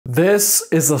This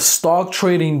is a stock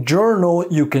trading journal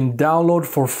you can download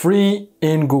for free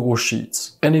in Google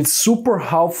Sheets. And it's super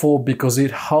helpful because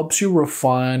it helps you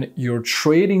refine your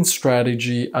trading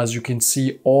strategy as you can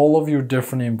see all of your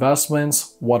different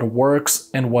investments, what works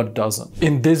and what doesn't.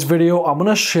 In this video, I'm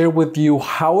gonna share with you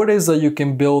how it is that you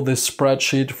can build this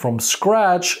spreadsheet from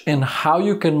scratch and how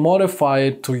you can modify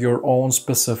it to your own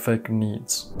specific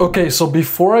needs. Okay, so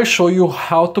before I show you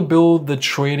how to build the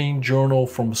trading journal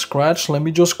from scratch, let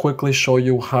me just quickly show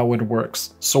you how it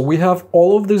works. So we have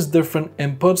all of these different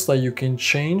inputs that you can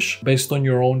change based on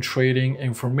your own trading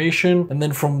information, and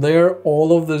then from there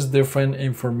all of this different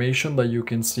information that you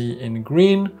can see in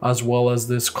green as well as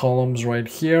these columns right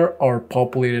here are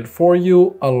populated for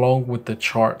you along with the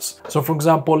charts. So for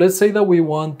example, let's say that we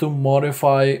want to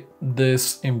modify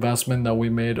this investment that we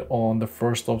made on the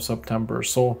 1st of September.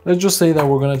 So let's just say that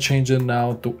we're going to change it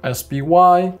now to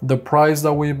SPY. The price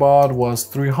that we bought was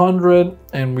 300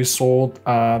 and we sold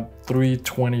at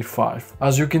 325.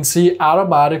 As you can see,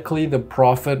 automatically the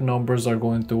profit numbers are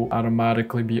going to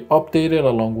automatically be updated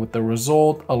along with the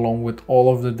result, along with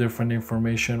all of the different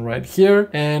information right here.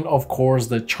 And of course,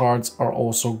 the charts are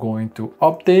also going to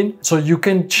update. So you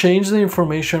can change the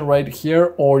information right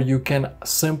here, or you can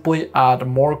simply add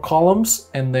more columns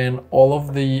and then all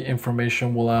of the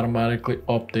information will automatically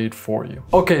update for you.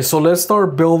 Okay, so let's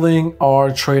start building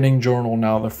our trading journal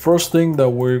now. The first thing that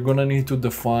we're gonna need to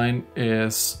define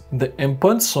is the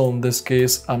inputs. So in this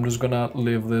case, I'm just gonna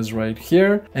leave this right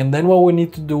here. And then what we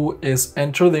need to do is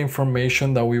enter the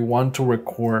information that we want to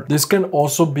record. This can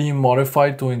also be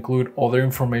modified to include other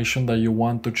information that you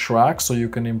want to track so you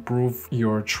can improve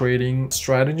your trading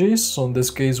strategies. So in this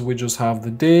case, we just have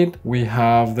the date, we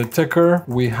have the ticker,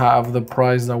 we have the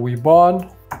price that we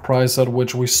bought, price at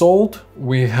which we sold,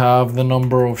 we have the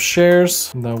number of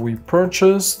shares that we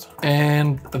purchased,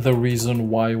 and the reason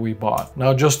why we bought.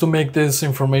 Now, just to make this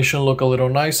information look a little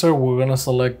nicer, we're gonna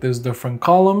select these different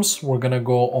columns. We're gonna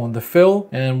go on the fill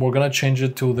and we're gonna change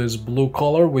it to this blue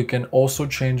color. We can also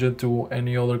change it to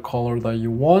any other color that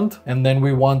you want. And then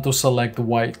we want to select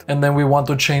white. And then we want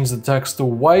to change the text to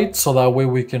white so that way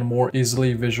we can more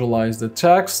easily visualize the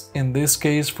text. In this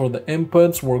case, for the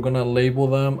inputs, we're gonna label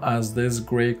them as this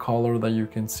gray color that you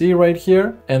can see right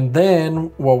here. And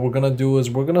then what we're gonna do is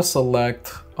we're gonna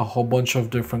select a whole bunch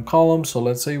of different columns. So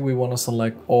let's say we want to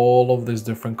select all of these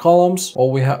different columns.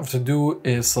 All we have to do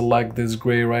is select this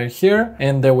gray right here.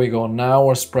 And there we go. Now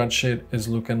our spreadsheet is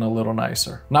looking a little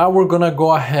nicer. Now we're going to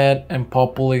go ahead and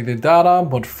populate the data.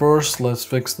 But first, let's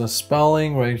fix the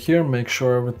spelling right here. Make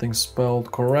sure everything's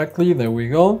spelled correctly. There we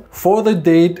go. For the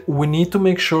date, we need to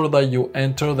make sure that you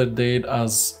enter the date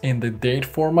as in the date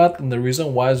format. And the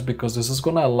reason why is because this is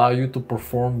going to allow you to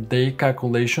perform date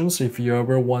calculations if you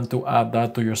ever want to add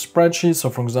that to your spreadsheet. So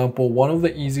for example, one of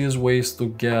the easiest ways to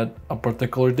get a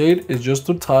particular date is just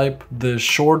to type the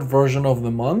short version of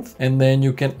the month and then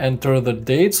you can enter the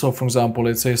date. So for example,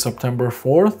 let's say September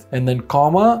 4th and then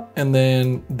comma and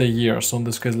then the year. So in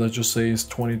this case, let's just say it's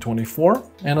 2024.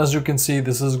 And as you can see,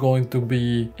 this is going to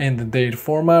be in the date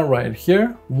format right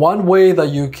here. One way that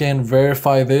you can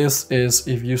verify this is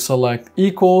if you select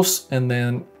equals and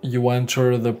then you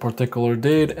enter the particular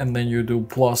date and then you do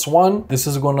 +1. This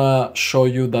is gonna show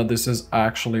you that this is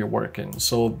actually working.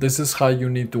 So this is how you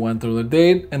need to enter the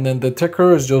date. And then the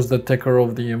ticker is just the ticker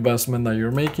of the investment that you're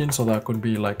making. So that could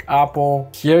be like Apple.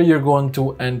 Here you're going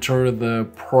to enter the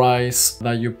price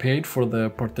that you paid for the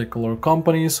particular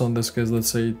company. So in this case, let's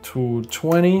say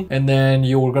 220. And then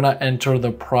you're gonna enter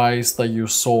the price that you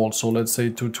sold. So let's say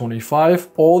 225.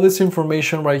 All this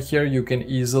information right here, you can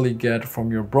easily get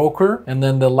from your broker. And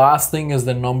then the last thing is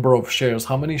the number of shares.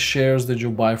 How many shares did you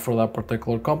buy for that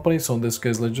particular company? So in this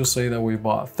case, let's just say that we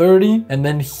bought 30. And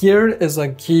then here is a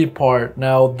key part.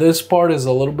 Now, this part is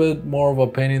a little bit more of a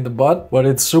pain in the butt, but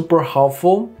it's super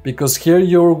helpful because here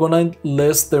you're gonna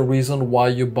list the reason why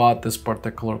you bought this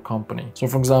particular company. So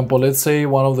for example, let's say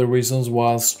one of the reasons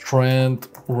was trend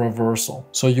reversal.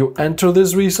 So you enter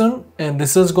this reason and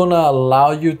this is gonna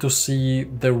allow you to see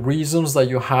the reasons that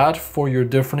you had for your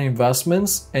different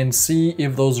investments and see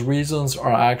if those reasons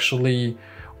are actually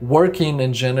working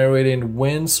and generating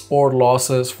wins or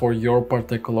losses for your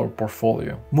particular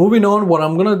portfolio. Moving on, what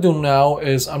I'm gonna do now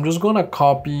is I'm just gonna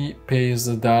copy paste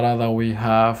the data that we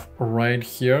have right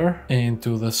here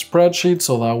into the spreadsheet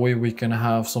so that way we can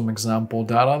have some example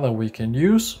data that we can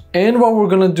use. And what we're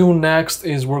gonna do next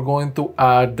is we're going to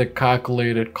add the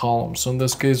calculated column. So in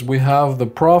this case, we have the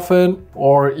profit,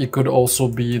 or it could also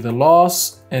be the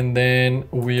loss. and then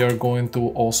we are going to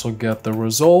also get the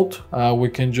result. We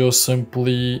can just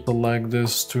simply select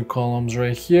these two columns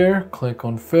right here, click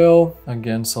on fill,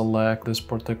 again select this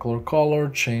particular color,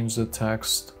 change the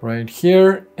text right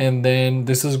here, and then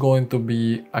this is going to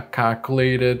be a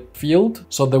calculated field.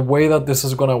 So the way that this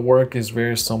is going to work is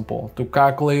very simple. To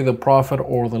calculate the profit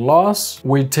or the loss,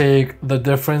 we take the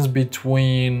difference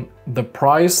between the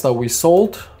price that we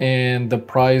sold and the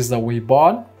price that we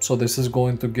bought. So this is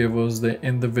going to give us the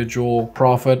individual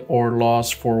profit or loss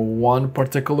for one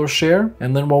particular share.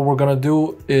 And then what we're going to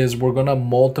do is we're going to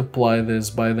multiply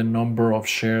this by the number of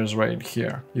shares right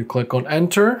here. You click on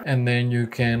enter, and then you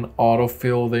can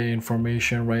autofill the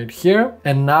information right here.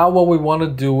 And now what we want to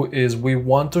do is we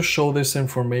want to show this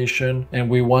information and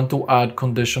we want to add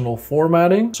conditional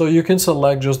formatting. So you can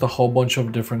select just a whole bunch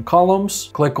of different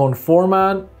columns, click on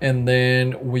format, and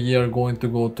then we are going to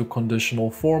go to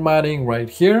conditional formatting right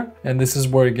here. And this is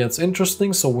where it gets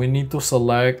interesting. So we need to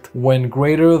select when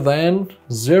greater than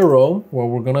 0. What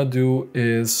we're gonna do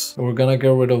is we're gonna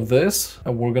get rid of this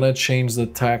and we're gonna change the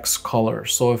text color.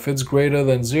 So if it's greater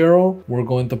than 0, we're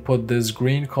going to put this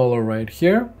green color right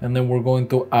here, and then we're going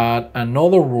to add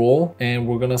another rule, and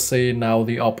we're gonna say now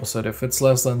the opposite. If it's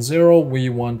less than 0, we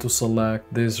want to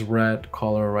select this red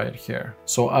color right here.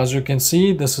 So as you can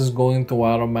see, this is going to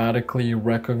automatically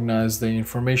recognize the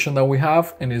information that we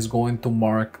have and is going to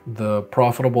mark the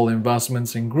profitable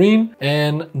investments in green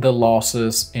and the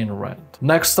losses in red.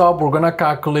 Next up, we're gonna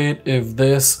calculate if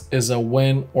this is a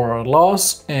win or a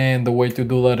loss, and the way to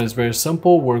do that is very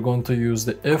simple. We're going to use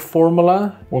the if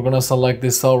formula. We're gonna select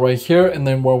this cell right here, and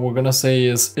then what we're gonna say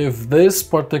is if this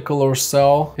particular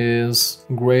cell is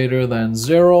greater than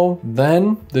 0,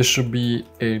 then this should be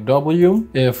a W.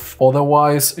 If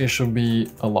otherwise, it should be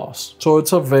a loss. So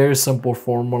it's a very simple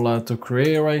formula to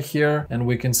create right here, and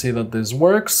we can see that this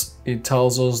works. It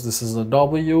tells us this is a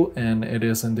W, and it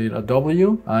is indeed a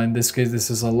W. In this case, this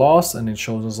is a loss, and it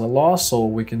shows us a loss, so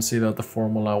we can see that the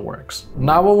formula works.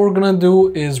 Now what we're gonna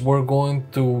do is we're going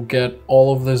to get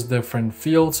all of these different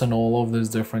fields and all of these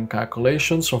different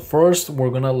calculations. So first,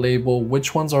 we're gonna label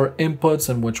which ones are inputs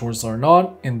and which ones are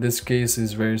not. In this case,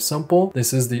 it's very simple.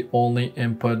 This is the only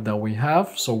input that we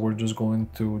have, so we're just going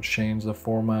to change the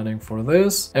formatting for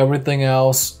this. Everything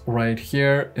else right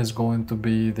here is going to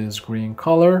be this green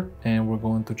color, and we're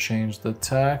going to change the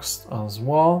text as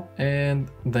well, and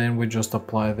then we just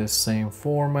apply this same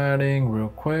formatting real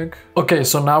quick. Okay,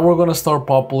 so now we're going to start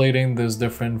populating these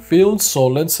different fields. So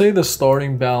let's say the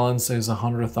starting balance is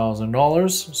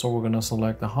 $100,000, so we're going to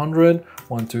select 100,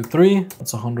 1 2 3,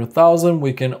 that's 100,000.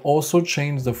 We can also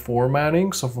change the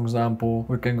formatting. So for example,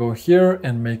 we can go here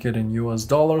and make it in US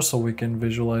dollars so we can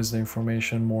visualize the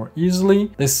information more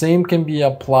easily. The same can be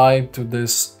applied to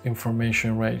this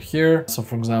information right here. So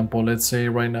for example, let's say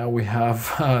right now we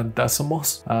have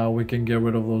decimals. We can get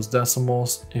rid of those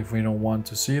decimals if we don't want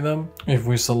to see them. If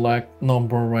we select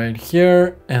number right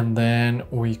here and then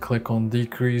we click on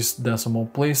decrease decimal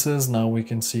places, now we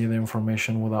can see the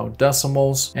information without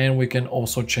decimals, and we can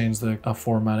also change the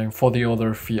formatting for the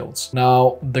other fields.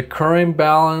 Now the current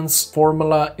balance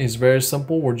formula is very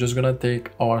simple. We're just gonna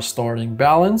take our starting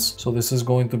balance. So this is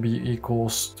going to be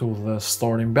equals to the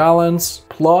starting balance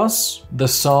plus the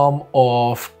sum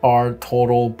of our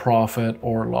total profit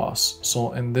or loss.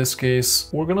 So in this case,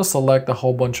 we're going to select a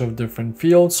whole bunch of different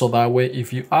fields, so that way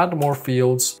if you add more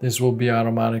fields, this will be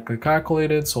automatically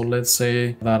calculated. So let's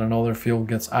say that another field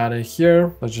gets added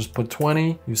here. Let's just put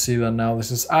 20. You see that now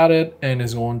this is added and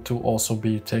is going to also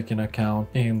be taken account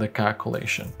in the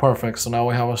calculation. Perfect. So now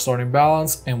we have a starting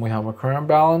balance and we have a current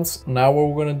balance. Now what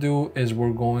we're going to do is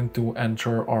we're going to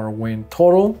enter our win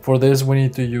total. For this, we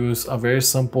need to use a very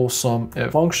simple sum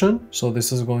if function. So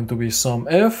this is going to be sum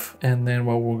if, and then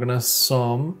what we're gonna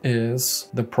sum is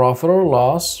the profit or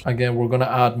loss. Again, we're gonna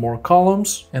add more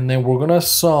columns, and then we're gonna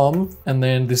sum, and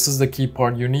then this is the key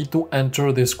part. You need to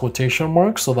enter this quotation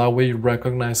mark so that way it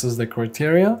recognizes the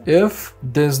criteria if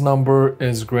this number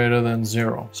is greater than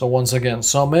 0. So once again,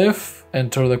 sum if,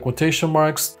 enter the quotation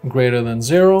marks greater than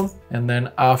 0, and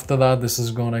then after that, this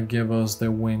is going to give us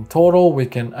the win total. We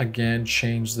can again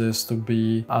change this to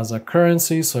be as a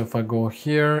currency. So if I go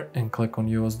here and click on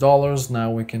US dollars, now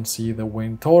we can see the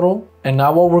win total. And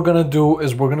now what we're gonna do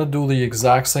is we're gonna do the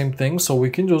exact same thing. So we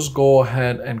can just go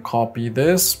ahead and copy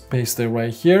this, paste it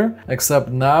right here, except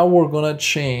now we're gonna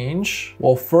change.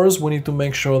 Well, first we need to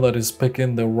make sure that it's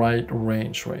picking the right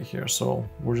range right here. So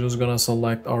we're just gonna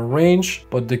select our range,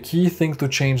 but the key thing to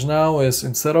change now is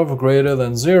instead of greater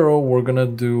than 0, we're gonna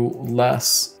do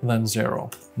less than 0.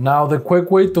 Now, the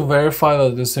quick way to verify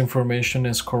that this information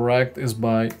is correct is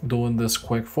by doing this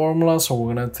quick formula. So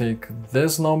we're gonna take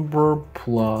this number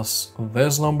plus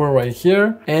this number right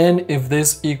here. And if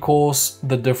this equals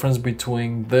the difference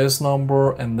between this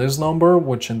number and this number,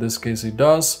 which in this case it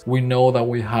does, we know that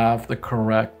we have the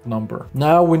correct number.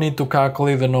 Now we need to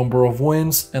calculate the number of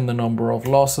wins and the number of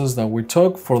losses that we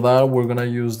took. For that, we're gonna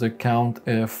use the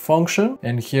COUNTIF function.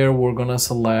 And here we're gonna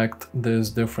select this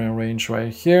different range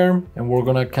right here. And we're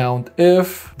gonna count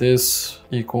if this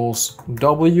equals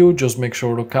W. Just make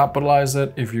sure to capitalize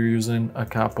it if you're using a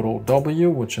capital W,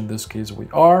 which in this case we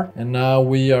are. And now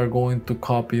we are going to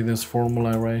copy this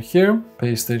formula right here,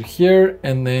 paste it here,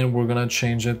 and then we're gonna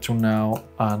change it to now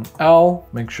an L.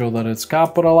 Make sure that it's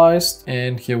capitalized.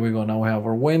 And here we go. Now we have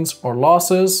our wins or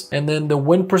losses. And then the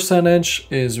win percentage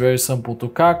is very simple to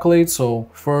calculate. So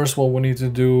first what we need to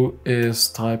do is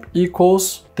type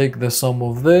equals, take the sum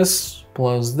of this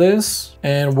plus this,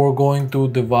 and we're going to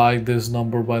divide this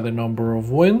number by the number of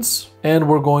wins, and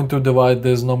we're going to divide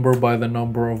this number by the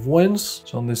number of wins.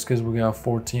 So in this case we have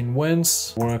 14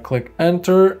 wins. We're gonna click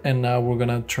enter, and now we're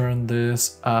gonna turn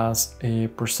this as a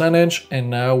percentage, and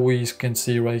now we can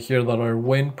see right here that our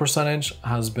win percentage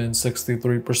has been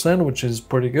 63%, which is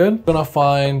pretty good. We're gonna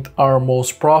find our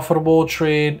most profitable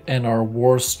trade and our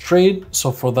worst trade.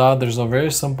 So for that, there's a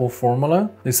very simple formula.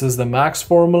 This is the max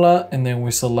formula, and then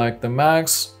we select the max.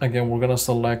 Again, we're gonna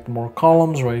select more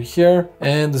columns right here,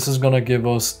 and this is gonna give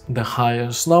us the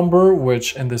highest number,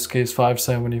 which in this case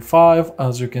 575.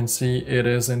 As you can see, it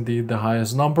is indeed the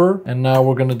highest number. And now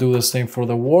we're gonna do the same for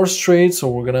the worst trade. So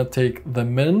we're gonna take the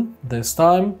min this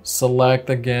time, select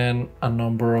again a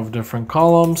number of different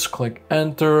columns, click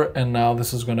enter, and now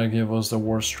this is gonna give us the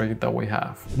worst trade that we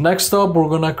have. Next up, we're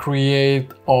gonna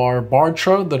create our bar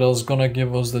chart that is gonna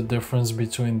give us the difference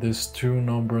between these two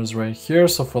numbers right here.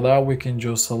 So for that, we can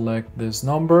just select these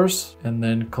numbers and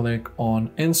then click on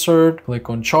insert, click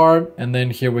on chart, and then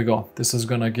here we go. This is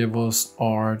gonna give us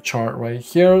our chart right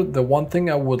here. The one thing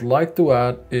I would like to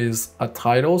add is a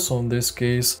title. So in this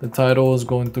case, the title is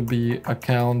going to be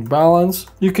account balance.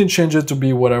 You can change it to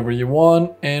be whatever you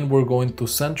want, and we're going to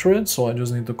center it. So I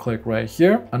just need to click right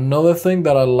here. Another thing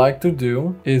that I like to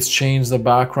do is change the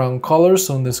background color.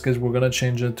 So in this case, we're gonna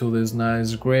change it to this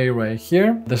nice gray right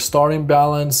here. The starting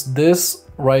balance, this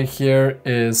right here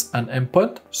is an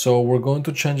input, so we're going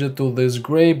to change it to this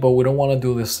gray, but we don't want to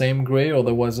do the same gray,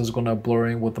 otherwise it's going to blur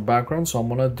in with the background. So I'm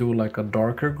going to do like a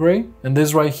darker gray, and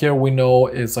this right here we know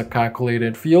is a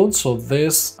calculated field, so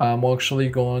this I'm actually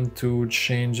going to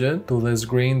change it to this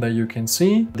green that you can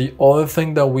see. The other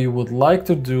thing that we would like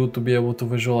to do to be able to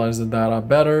visualize the data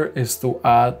better is to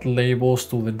add labels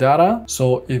to the data.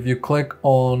 So if you click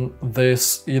on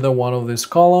this, either one of these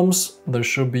columns, there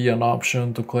should be an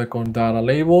option to click on data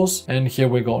labels, and here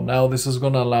we go. Now this is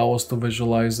going to allow us to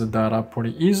visualize the data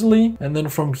pretty easily, and then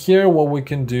from here what we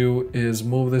can do is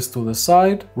move this to the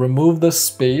side, remove the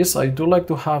space. I do like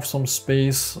to have some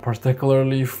space,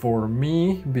 particularly for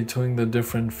me, between the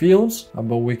different fields,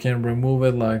 but we can remove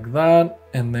it like that,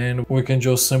 and then we can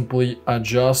just simply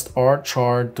adjust our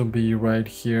chart to be right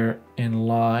here in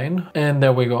line, and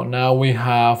there we go. Now we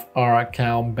have our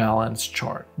account balance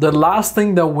chart. The last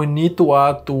thing that we need to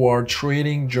add to our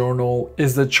trading journal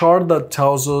is the chart that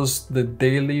tells us the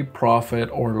daily profit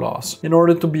or loss. In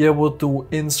order to be able to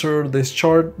insert this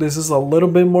chart, this is a little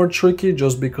bit more tricky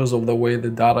just because of the way the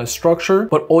data is structured,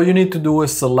 but all you need to do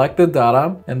is select the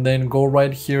data and then go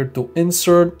right here to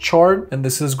insert chart, and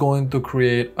this is going to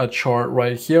create a chart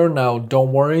right here. Now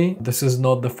don't worry, this is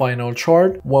not the final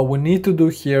chart. What we need to do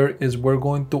here is we're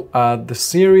going to add the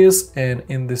series, and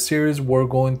in the series we're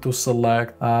going to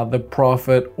select the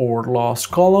profit or loss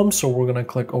column. So we're gonna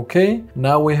click OK.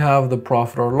 Now we have the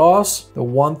profit or loss. The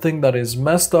one thing that is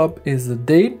messed up is the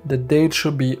date. The date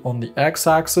should be on the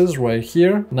x-axis right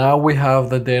here. Now we have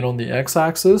the date on the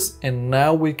x-axis, and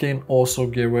now we can also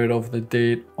get rid of the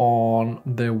date on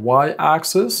the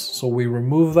y-axis. So we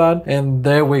remove that, and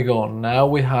there we go. Now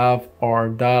we have our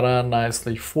data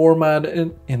nicely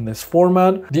formatted in this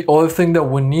format. The other thing that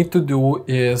we need to do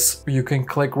is you can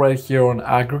click right here on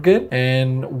aggregate,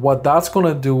 and what that's going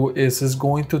to do is it's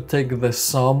going to take the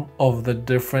sum of the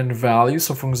different values.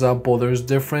 So for example, there's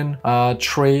different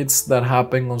trades that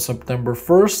happen on September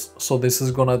 1st. So this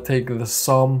is going to take the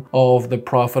sum of the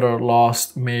profit or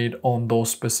loss made on those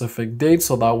specific dates,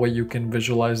 so that way you can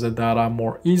visualize the data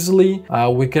more easily.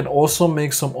 We can also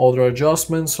make some other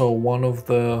adjustments. So one of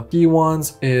the key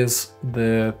ones is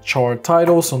the chart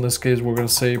title. So in this case, we're going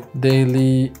to say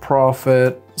daily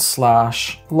profit /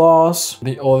 loss.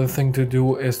 The other thing to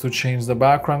do is to change the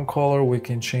background color. We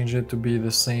can change it to be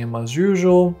the same as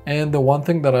usual. And the one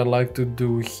thing that I like to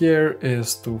do here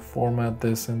is to format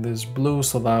this in this blue,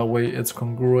 so that way it's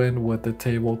congruent with the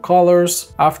table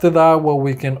colors. After that, what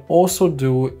we can also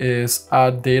do is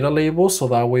add data labels, so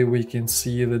that way we can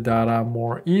see the data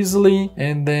more easily.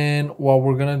 And then what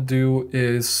we're gonna do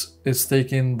is it's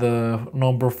taking the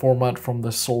number format from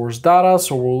the source data.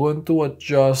 So we're going to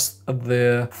adjust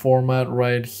the format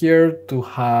right here to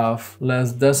have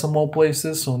less decimal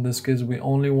places. So in this case, we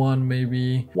only want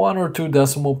maybe 1 or 2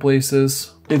 decimal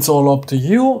places. It's all up to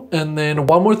you. And then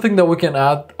one more thing that we can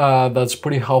add that's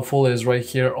pretty helpful is right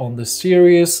here on the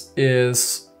series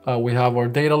is we have our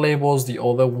data labels. The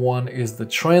other one is the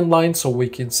trend line, so we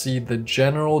can see the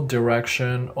general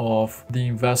direction of the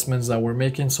investments that we're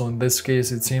making. So in this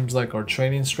case, it seems like our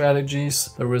trading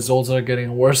strategies, the results are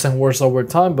getting worse and worse over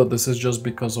time, but this is just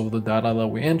because of the data that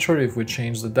we entered. If we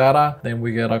change the data, then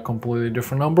we get a completely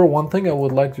different number. One thing I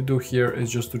would like to do here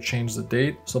is just to change the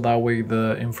date, so that way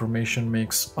the information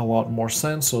makes a lot more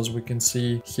sense. So as we can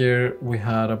see here, we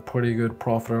had a pretty good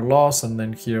profit or loss, and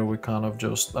then here we kind of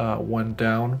just went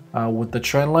down with the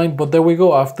trend line. But there we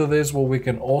go. After this, what we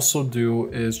can also do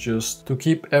is just to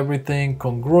keep everything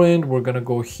congruent, we're gonna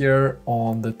go here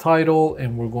on the title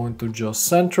and we're going to just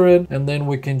center it, and then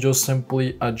we can just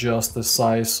simply adjust the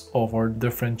size of our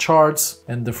different charts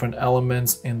and different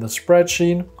elements in the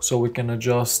spreadsheet. So we can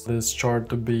adjust this chart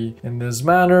to be in this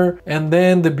manner. And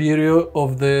then the beauty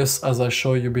of this, as I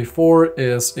showed you before,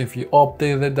 is if you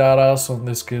update the data, so in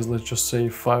this case, let's just say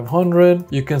 500,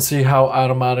 you can see how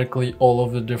automatically all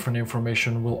of the different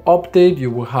information will update.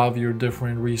 You will have your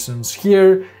different reasons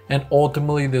here, and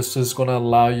ultimately this is going to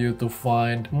allow you to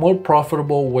find more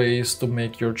profitable ways to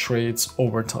make your trades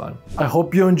over time. I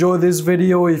hope you enjoyed this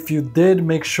video. If you did,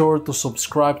 make sure to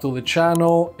subscribe to the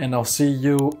channel, and I'll see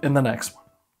you in the next one.